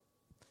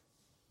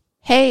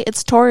Hey,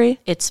 it's Tori.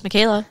 It's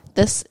Michaela.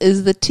 This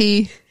is the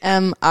TMI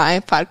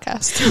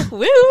podcast.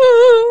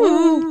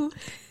 Woo!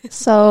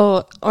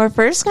 So, we're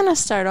first going to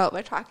start out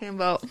by talking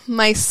about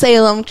my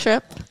Salem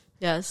trip.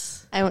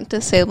 Yes. I went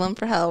to Salem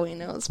for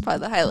Halloween. It was probably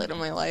the highlight of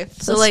my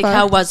life. So, like,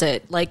 how was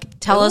it? Like,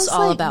 tell us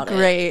all about it.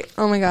 Great.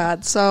 Oh, my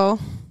God. So,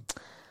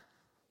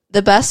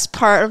 the best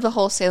part of the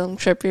whole Salem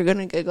trip, you're going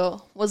to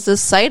giggle, was the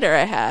cider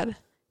I had.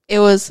 It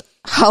was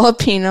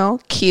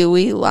jalapeno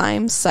kiwi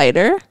lime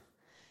cider.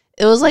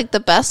 It was like the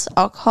best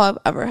alcohol I've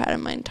ever had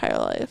in my entire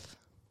life.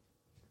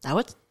 That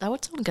would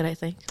sound good, I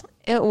think.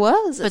 It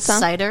was. But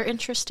cider,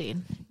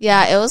 interesting.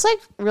 Yeah, it was like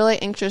really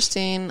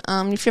interesting.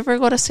 If you ever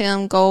go to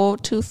Salem, go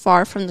too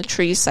far from the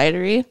Tree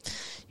Cidery.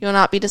 You will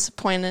not be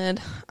disappointed.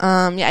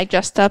 I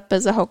dressed up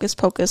as a Hocus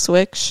Pocus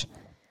witch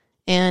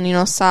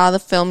and, saw the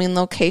filming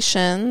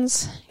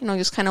locations.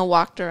 Just kind of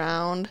walked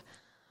around.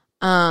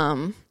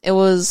 It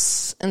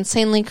was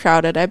insanely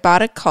crowded. I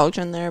bought a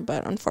cauldron there,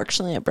 but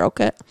unfortunately I broke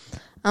it.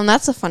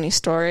 That's a funny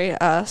story.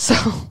 Why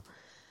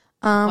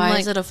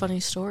is it a funny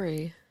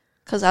story?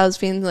 Because I was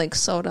being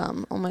so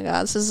dumb. Oh my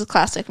god, this is a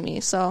classic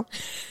me. So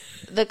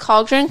the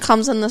cauldron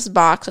comes in this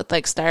box with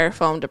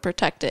styrofoam to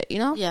protect it,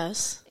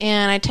 Yes.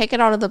 And I take it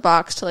out of the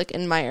box to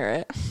admire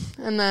it.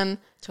 And then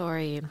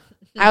Tori,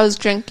 I was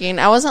drinking.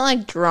 I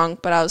wasn't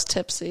drunk, but I was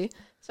tipsy.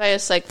 So I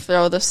just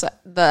throw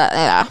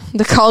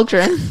the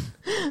cauldron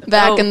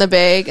back in the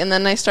bag, and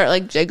then I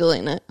start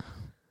jiggling it,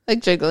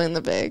 jiggling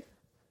the bag.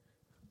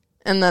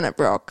 And then it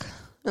broke.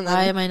 And then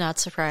why am I not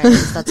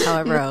surprised? That's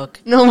how it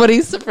broke.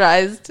 Nobody's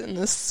surprised in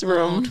this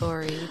room. Oh,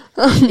 Tori.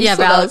 Yeah,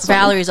 so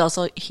Valerie's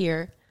also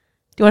here. Do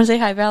you want to say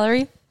hi,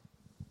 Valerie?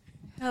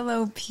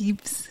 Hello,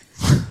 peeps.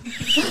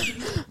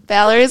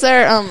 Valerie's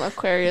our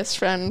Aquarius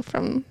friend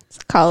from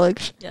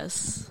college.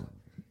 Yes.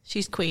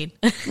 She's queen.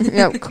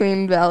 Yep,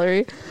 Queen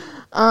Valerie.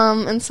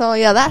 And so,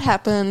 yeah, that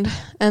happened.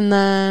 And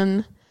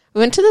then we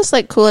went to this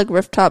cool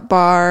rooftop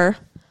bar.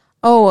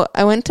 Oh,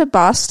 I went to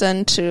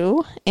Boston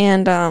too,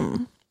 and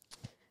it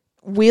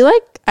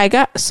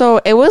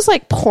was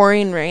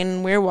pouring rain,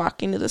 and we were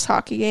walking to this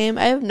hockey game.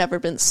 I have never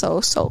been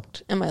so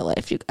soaked in my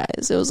life, you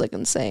guys. It was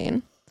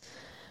insane.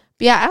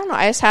 But yeah, I don't know.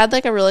 I just had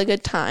a really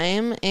good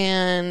time,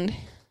 and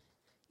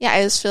yeah,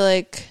 I just feel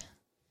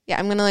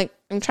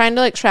I'm trying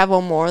to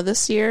travel more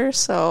this year,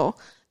 so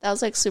that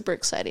was super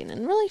exciting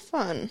and really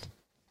fun.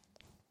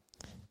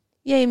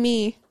 Yay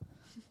me.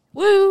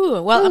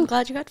 Woo! Well, I'm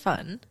glad you had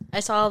fun.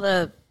 I saw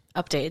the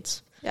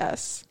updates.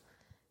 Yes.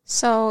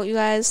 So, you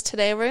guys,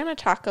 today we're going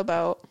to talk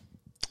about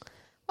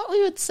what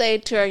we would say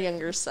to our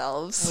younger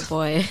selves. Oh,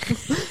 boy.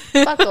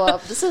 Buckle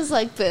up. This is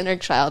the inner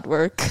child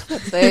work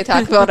that they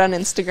talk about on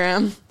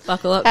Instagram.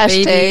 Buckle up,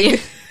 hashtag,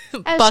 baby.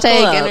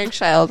 Hashtag inner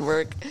child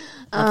work.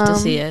 Love to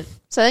see it.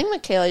 So, I think,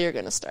 Michaela, you're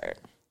going to start.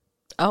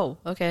 Oh,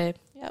 okay.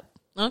 Yep.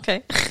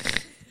 Okay.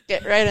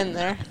 Get right in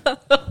there.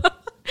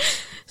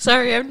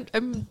 Sorry,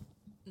 I'm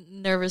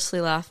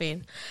nervously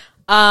laughing.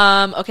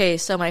 Okay,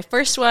 so my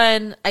first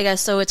one, I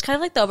guess, so it's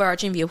kind of the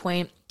overarching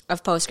viewpoint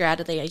of post-grad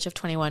at the age of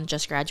 21,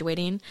 just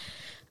graduating.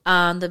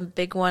 The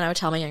big one I would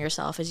tell my younger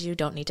self is you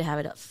don't need to have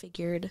it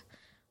figured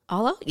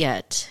all out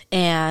yet,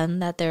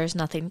 and that there's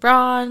nothing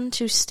wrong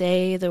to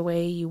stay the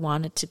way you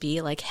want it to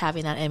be,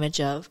 having that image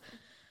of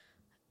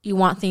you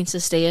want things to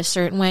stay a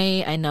certain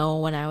way. I know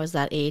when I was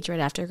that age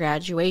right after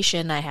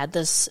graduation, I had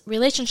this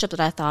relationship that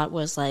I thought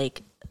was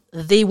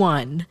the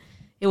one.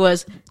 It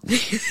was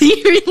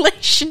the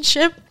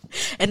relationship.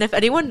 And if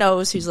anyone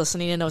knows who's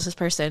listening and knows this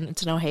person,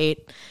 it's no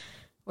hate.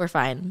 We're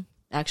fine,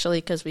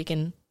 actually, because we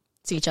can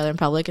see each other in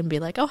public and be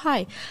oh,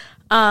 hi.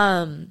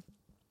 And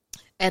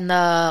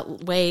the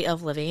way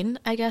of living,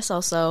 I guess,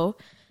 also.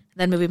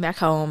 Then moving back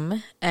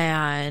home,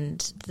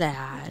 and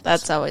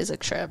that's always a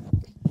trip.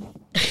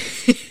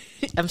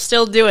 I'm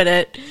still doing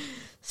it.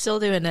 Still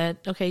doing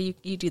it. Okay,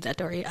 you do that,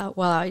 Dory,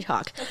 while I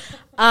talk.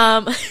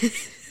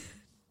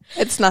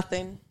 It's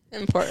nothing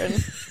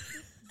important.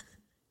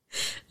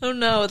 Oh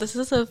no, this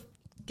is a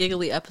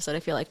giggly episode, I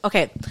feel like.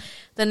 Okay,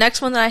 the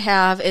next one that I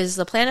have is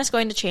the plan is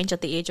going to change at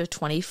the age of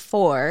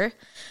 24.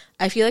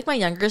 I feel like my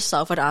younger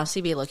self would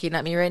honestly be looking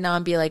at me right now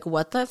and be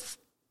what the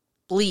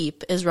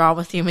bleep is wrong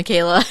with you,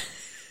 Michaela?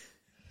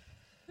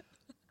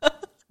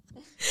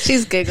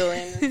 She's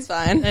giggling. It's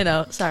fine. I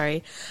know,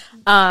 sorry.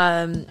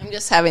 I'm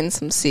just having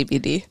some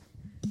CBD.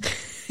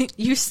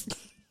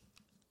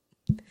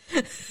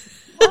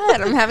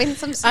 What? I'm having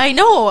some... I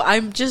know.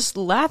 I'm just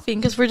laughing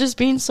because we're just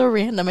being so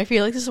random. I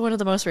feel like this is one of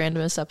the most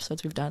randomest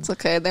episodes we've done. It's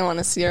okay. They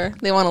want to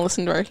they want to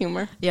listen to our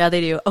humor. Yeah,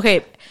 they do.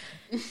 Okay.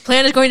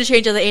 Plan is going to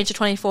change at the age of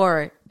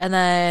 24. And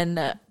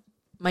then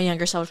my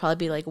younger self would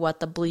probably be what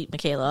the bleep,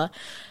 Michaela,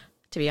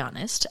 to be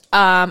honest.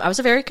 I was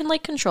a very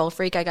control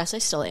freak. I guess I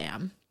still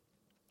am.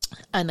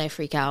 And I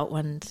freak out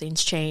when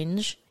things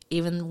change,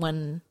 even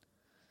when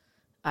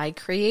I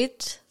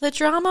create the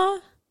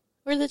drama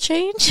or the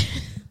change.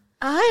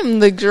 I'm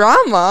the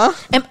drama.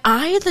 Am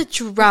I the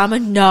drama?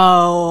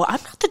 No,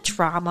 I'm not the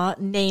drama.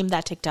 Name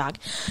that TikTok.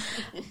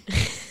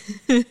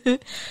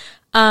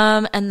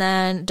 And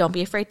then don't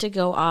be afraid to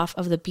go off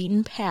of the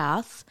beaten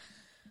path.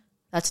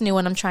 That's a new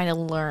one I'm trying to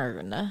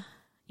learn,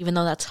 even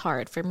though that's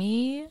hard for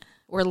me.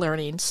 We're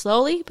learning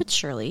slowly but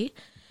surely.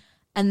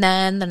 And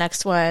then the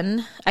next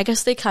one, I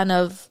guess they kind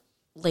of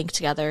link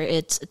together.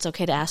 It's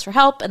okay to ask for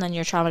help, and then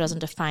your trauma doesn't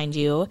define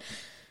you.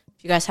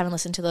 If you guys haven't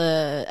listened to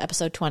the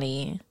episode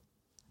 20,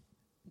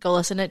 go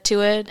listen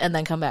to it and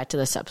then come back to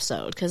this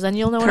episode, because then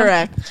you'll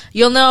know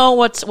you'll know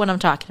what I'm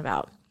talking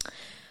about.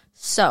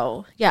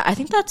 So yeah, I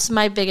think that's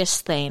my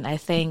biggest thing. I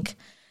think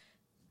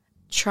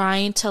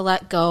trying to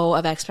let go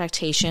of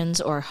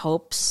expectations or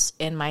hopes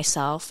in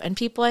myself and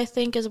people, I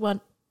think, is what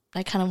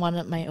I kind of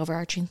wanted my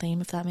overarching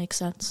theme, if that makes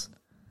sense.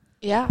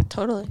 Yeah,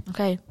 totally.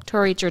 Okay,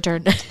 Tori, it's your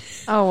turn.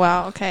 Oh,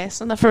 wow. Okay,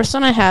 so the first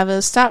one I have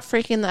is stop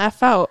freaking the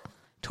F out,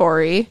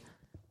 Tori.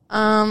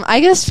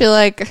 I just feel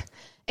like,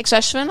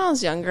 especially when I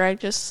was younger, I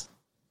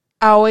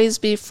always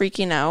be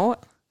freaking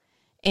out.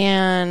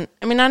 And,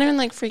 I mean, not even,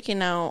 like,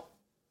 freaking out,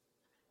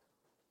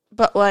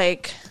 but,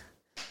 like,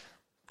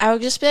 I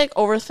would just be, like,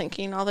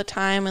 overthinking all the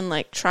time and,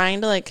 like,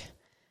 trying to, like,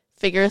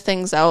 figure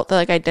things out that,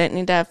 like, I didn't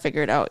need to have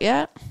figured out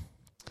yet.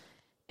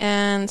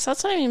 And so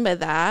that's what I mean by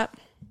that.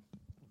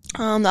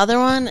 The other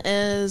one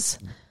is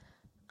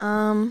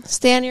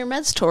stay on your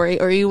meds, Tori,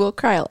 or you will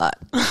cry a lot.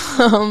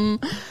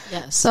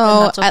 Yes,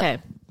 so that's okay.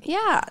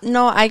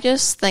 I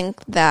just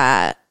think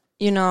that,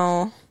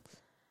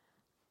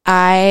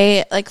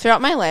 I, like,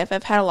 throughout my life,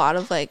 I've had a lot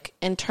of, like,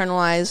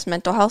 internalized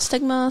mental health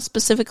stigma,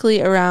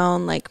 specifically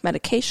around, like,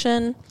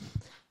 medication.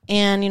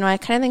 And, I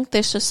kind of think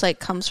this just, like,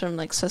 comes from,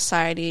 like,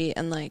 society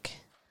and, like,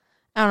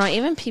 I don't know,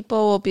 even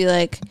people will be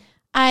like,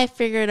 I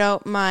figured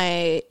out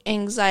my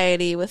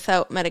anxiety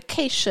without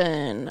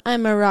medication.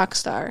 I'm a rock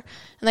star.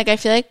 And, like, I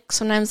feel like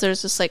sometimes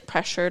there's this, like,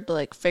 pressure to,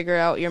 like, figure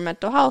out your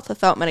mental health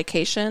without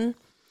medication.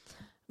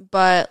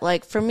 But,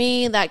 like, for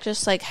me, that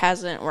just, like,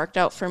 hasn't worked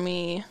out for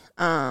me.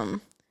 And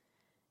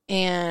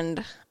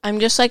I'm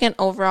just, like, an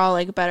overall,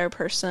 like, a better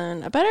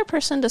person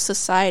to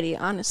society,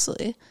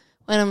 honestly,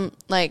 when I'm,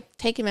 like,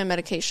 taking my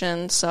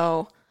medication.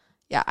 So,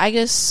 yeah, I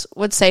just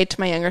would say to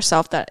my younger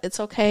self that it's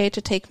okay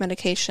to take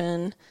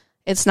medication.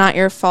 It's not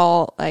your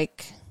fault,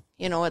 like,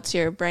 it's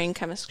your brain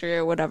chemistry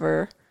or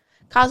whatever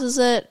causes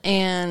it,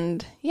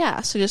 and, yeah,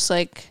 so just,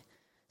 like,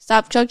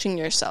 stop judging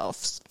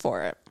yourself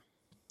for it.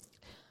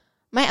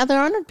 My other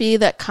one would be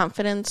that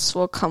confidence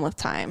will come with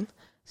time.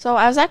 So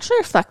I was actually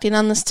reflecting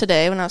on this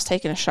today when I was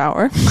taking a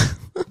shower,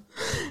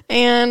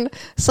 and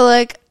so,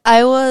 like,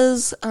 I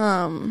was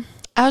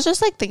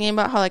just, like, thinking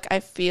about how, like,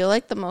 I feel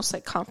like the most,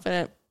 like,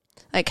 confident,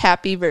 like,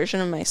 happy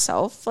version of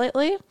myself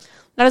lately.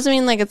 That doesn't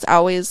mean, like, it's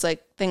always,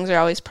 like, things are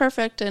always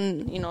perfect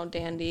and,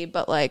 dandy,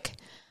 but, like,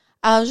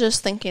 I was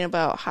just thinking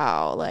about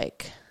how,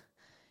 like,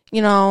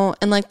 in,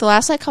 like, the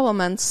last, like, couple of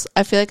months,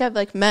 I feel like I've,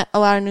 like, met a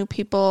lot of new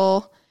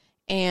people,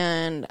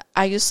 and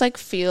I just, like,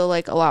 feel,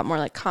 like, a lot more,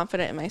 like,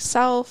 confident in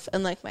myself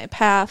and, like, my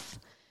path,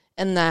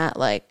 and that,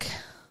 like,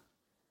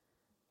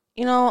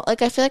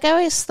 like, I feel like I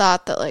always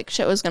thought that, like,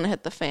 shit was gonna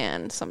hit the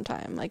fan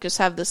sometime, like, just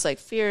have this, like,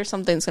 fear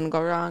something's gonna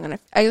go wrong, and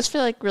I just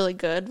feel, like, really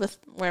good with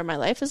where my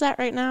life is at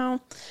right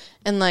now,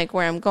 and, like,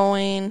 where I'm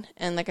going,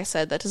 and, like I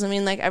said, that doesn't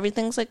mean, like,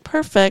 everything's, like,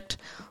 perfect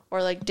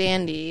or, like,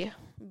 dandy,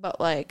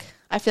 but, like,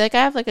 I feel like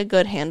I have, like, a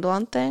good handle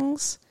on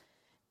things,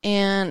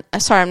 and,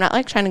 sorry, I'm not,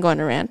 like, trying to go on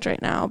a rant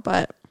right now,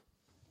 but,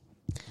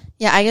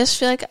 yeah, I just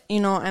feel like,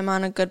 I'm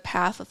on a good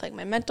path with, like,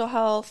 my mental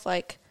health,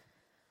 like,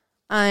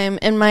 I'm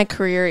in my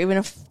career, even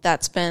if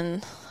that's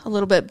been a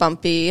little bit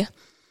bumpy.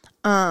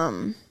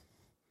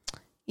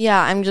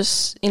 Yeah, I'm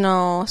just,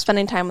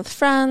 spending time with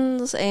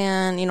friends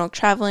and,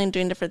 traveling,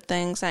 doing different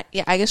things. I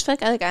just feel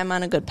like I'm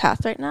on a good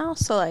path right now.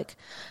 So, like,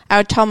 I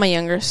would tell my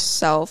younger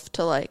self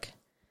to, like,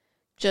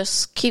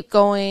 just keep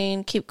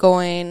going,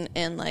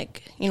 and,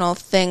 like,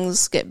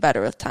 things get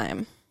better with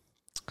time.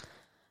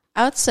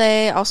 I would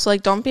say also,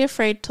 like, don't be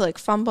afraid to, like,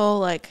 fumble.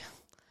 Like,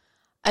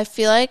 I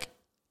feel like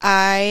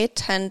I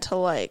tend to,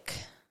 like,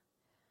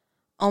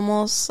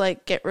 almost,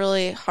 like, get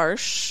really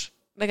harsh.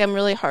 Like, I'm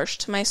really harsh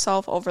to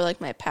myself over,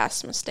 like, my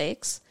past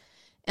mistakes.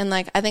 And,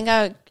 like, I think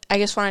I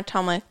just want to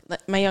tell my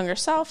younger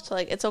self to,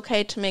 like, it's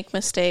okay to make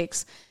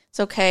mistakes. It's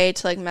okay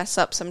to, like, mess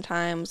up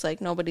sometimes. Like,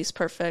 nobody's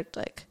perfect.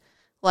 Like,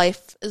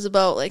 life is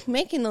about, like,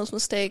 making those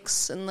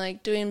mistakes and,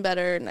 like, doing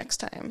better next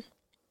time.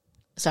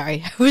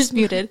 Sorry, I was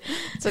muted.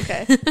 It's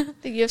okay.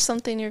 Did you have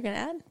something you were going to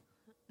add?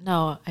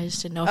 No, I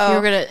just didn't know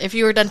if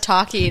you were done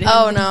talking.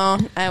 Oh, no,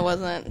 I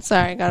wasn't.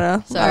 Sorry,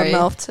 got a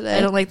mouth today. I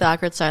don't like the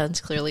awkward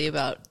silence clearly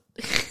about.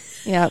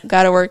 Yeah,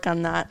 got to work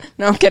on that.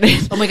 No, I'm kidding.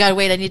 Oh my god,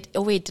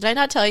 wait, did I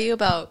not tell you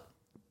about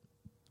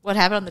what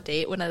happened on the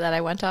date that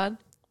I went on?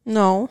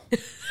 No.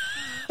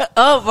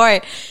 Oh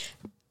boy.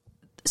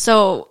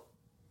 So,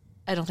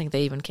 I don't think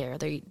they even care.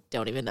 They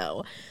don't even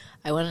know.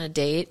 I went on a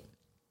date,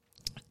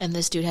 and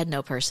this dude had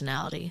no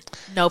personality.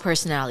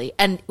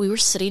 And we were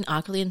sitting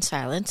awkwardly in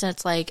silence, and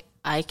it's like,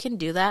 I can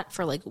do that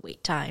for, like,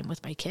 wait time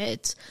with my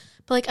kids.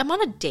 But, like, I'm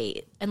on a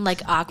date and,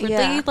 like,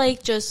 awkwardly,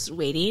 like, just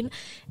waiting.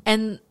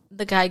 And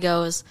the guy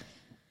goes,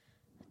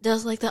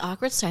 does, like, the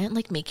awkward silence,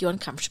 like, make you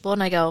uncomfortable?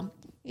 And I go,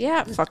 yeah,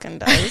 it fucking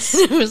does.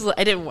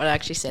 I didn't want to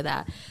actually say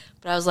that.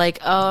 But I was like,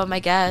 I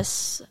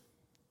guess.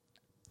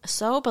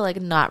 so, but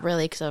like not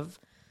really because of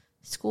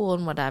school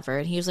and whatever.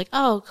 And he was like,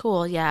 oh,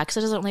 cool, yeah, because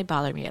it doesn't really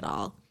bother me at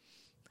all.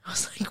 I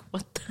was like,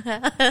 what the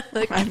heck?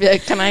 Like, I'd be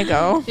like, can I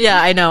go?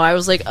 yeah, I know. I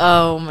was like,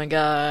 oh my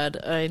God,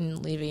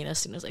 I'm leaving as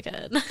soon as I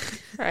can.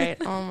 Right.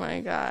 Oh my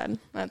God.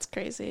 That's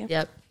crazy.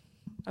 Yep.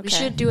 Okay. We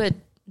should do a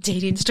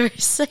dating story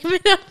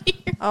segment out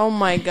here. Oh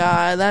my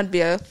God. That'd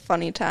be a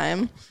funny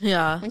time.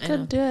 Yeah. We I know.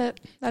 could do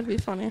it. That'd be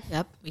funny.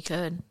 Yep, we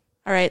could.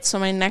 All right. So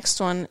my next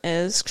one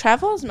is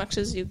travel as much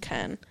as you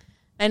can.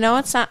 I know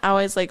it's not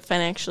always like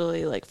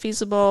financially like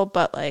feasible,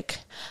 but like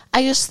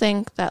I just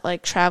think that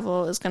like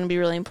travel is going to be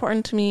really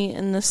important to me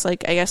in this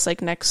like I guess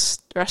like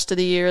next rest of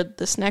the year,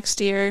 this next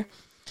year.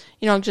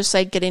 You know, just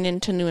like getting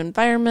into new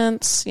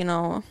environments, you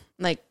know,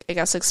 like I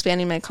guess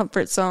expanding my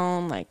comfort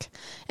zone, like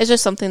it's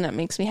just something that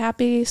makes me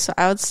happy. So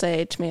I would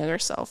say to my younger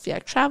self, yeah,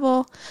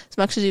 travel as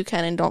much as you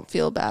can and don't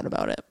feel bad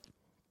about it.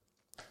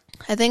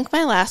 I think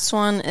my last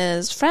one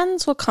is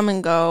friends will come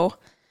and go.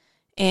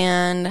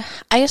 And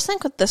I just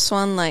think with this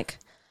one, like,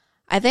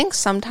 I think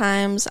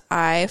sometimes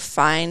I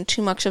find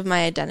too much of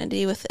my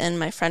identity within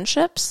my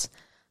friendships.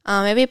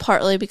 Maybe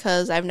partly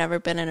because I've never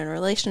been in a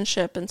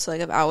relationship, and so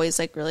like I've always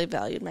like really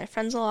valued my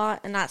friends a lot.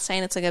 And not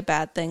saying it's like a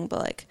bad thing, but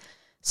like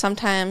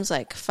sometimes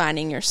like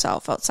finding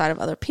yourself outside of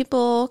other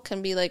people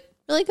can be like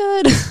really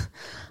good.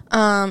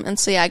 And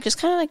so yeah, just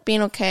kind of like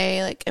being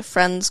okay, like if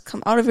friends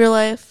come out of your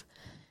life.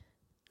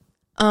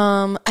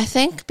 I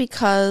think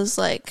because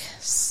like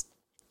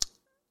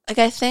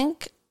I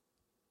think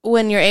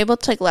when you're able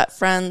to like let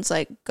friends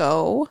like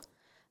go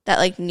that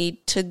like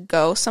need to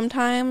go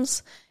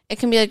sometimes, it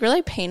can be like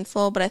really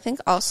painful, but I think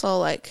also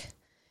like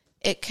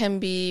it can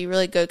be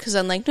really good because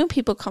then like new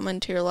people come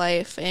into your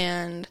life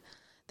and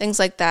things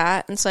like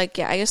that. And so like,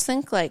 yeah, I just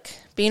think like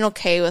being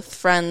okay with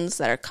friends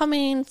that are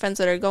coming, friends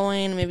that are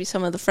going, maybe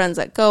some of the friends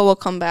that go will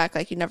come back,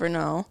 like you never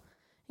know.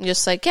 And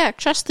just like, yeah,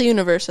 trust the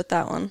universe with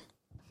that one.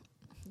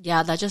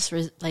 Yeah, that just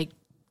like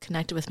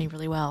connected with me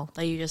really well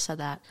that you just said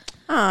that.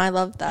 Oh, I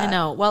love that. I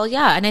know. Well,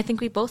 yeah, and I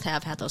think we both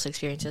have had those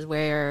experiences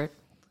where,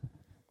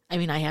 I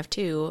mean, I have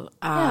too.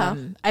 Yeah.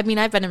 I mean,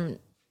 I've been in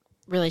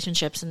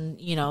relationships and,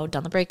 you know,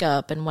 done the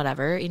breakup and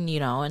whatever, and, you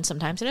know, and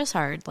sometimes it is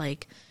hard.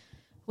 Like,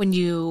 when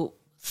you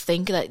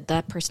think that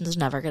that person is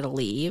never going to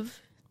leave,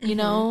 you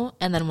know,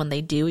 and then when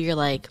they do, you're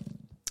like,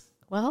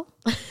 well,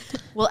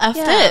 well, F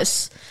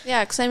this.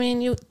 Yeah, because I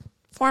mean, you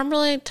form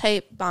really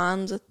tight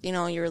bonds with, you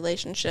know, your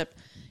relationship,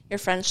 your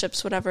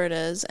friendships, whatever it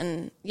is.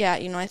 And yeah,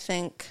 you know, I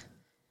think,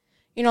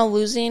 you know,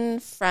 losing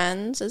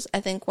friends is,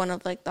 I think, one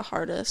of like the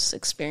hardest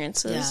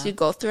experiences you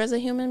go through as a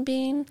human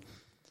being.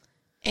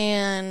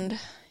 And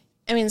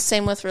I mean,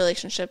 same with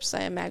relationships.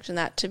 I imagine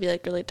that to be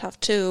like really tough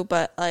too.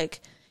 But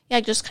like, yeah,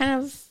 just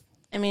kind of,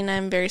 I mean,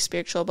 I'm very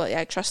spiritual, but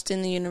yeah,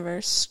 trusting the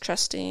universe,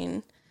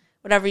 trusting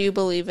whatever you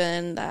believe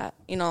in, that,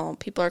 you know,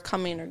 people are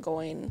coming or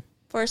going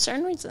for a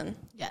certain reason.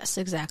 Yes,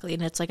 exactly.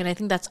 And it's like, and I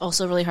think that's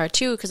also really hard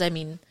too, because I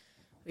mean,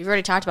 we've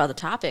already talked about the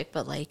topic,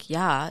 but like,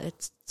 yeah,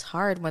 it's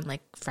hard when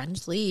like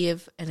friends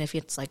leave, and if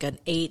it's like an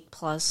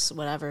 8+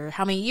 whatever,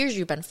 how many years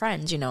you've been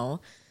friends, you know,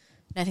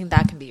 and I think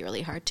that can be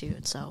really hard too.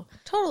 And so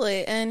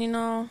Totally. And, you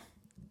know,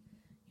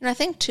 I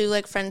think too,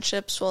 like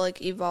friendships will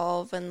like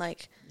evolve and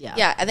like,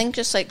 yeah, I think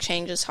just like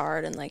change is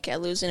hard, and like, yeah,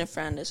 losing a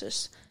friend is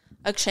just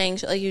a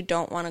change that like you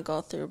don't want to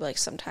go through, but like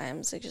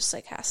sometimes it just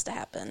like has to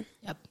happen.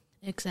 Yep,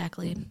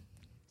 exactly.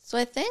 So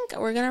I think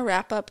we're going to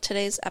wrap up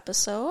today's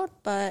episode,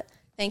 but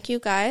thank you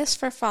guys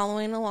for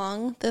following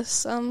along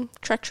this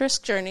treacherous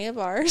journey of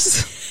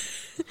ours.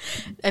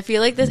 I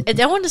feel like this, I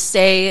don't want to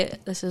say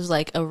this is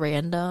like a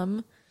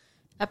random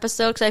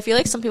episode, because I feel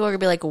like some people are going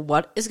to be like,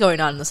 what is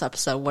going on in this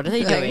episode? What are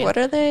they doing? Like, what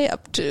are they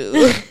up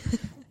to?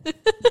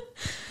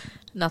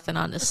 Nothing,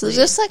 honestly. This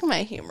is just like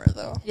my humor,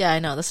 though. Yeah, I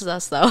know. This is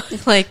us, though.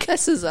 Like,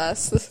 This is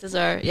us. this is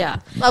our,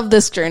 yeah. Love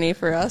this journey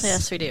for us.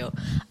 Yes, we do.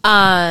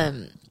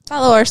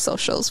 Follow our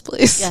socials,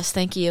 please. Yes,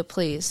 thank you.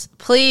 Please.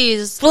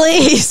 Please.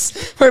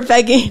 Please. We're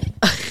begging.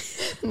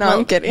 No, Well,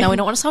 I'm kidding. No, we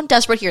don't want to sound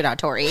desperate here now,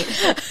 Tori.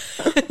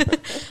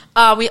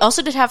 We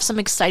also did have some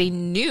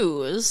exciting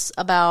news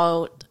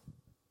about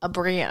a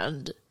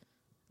brand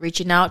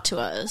reaching out to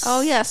us.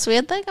 Oh, yes. We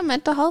had like a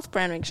mental health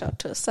brand reach out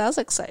to us. That was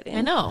exciting.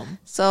 I know.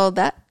 So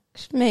that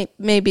may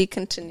be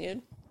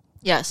continued.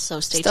 Yes, so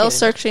stay Still tuned.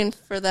 searching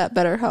for that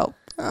BetterHelp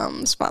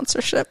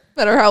sponsorship.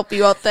 BetterHelp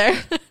you out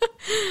there.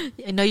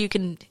 I know you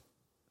can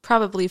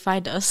probably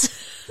find us.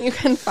 You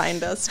can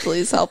find us.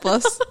 Please help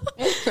us.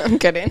 I'm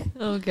kidding.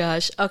 Oh,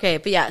 gosh. Okay,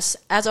 but yes,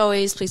 as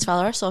always, please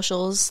follow our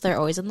socials. They're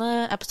always in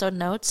the episode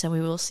notes, and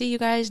we will see you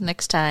guys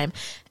next time.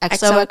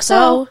 XOXO,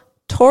 XOXO,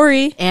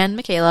 Tori. and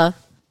Michaela.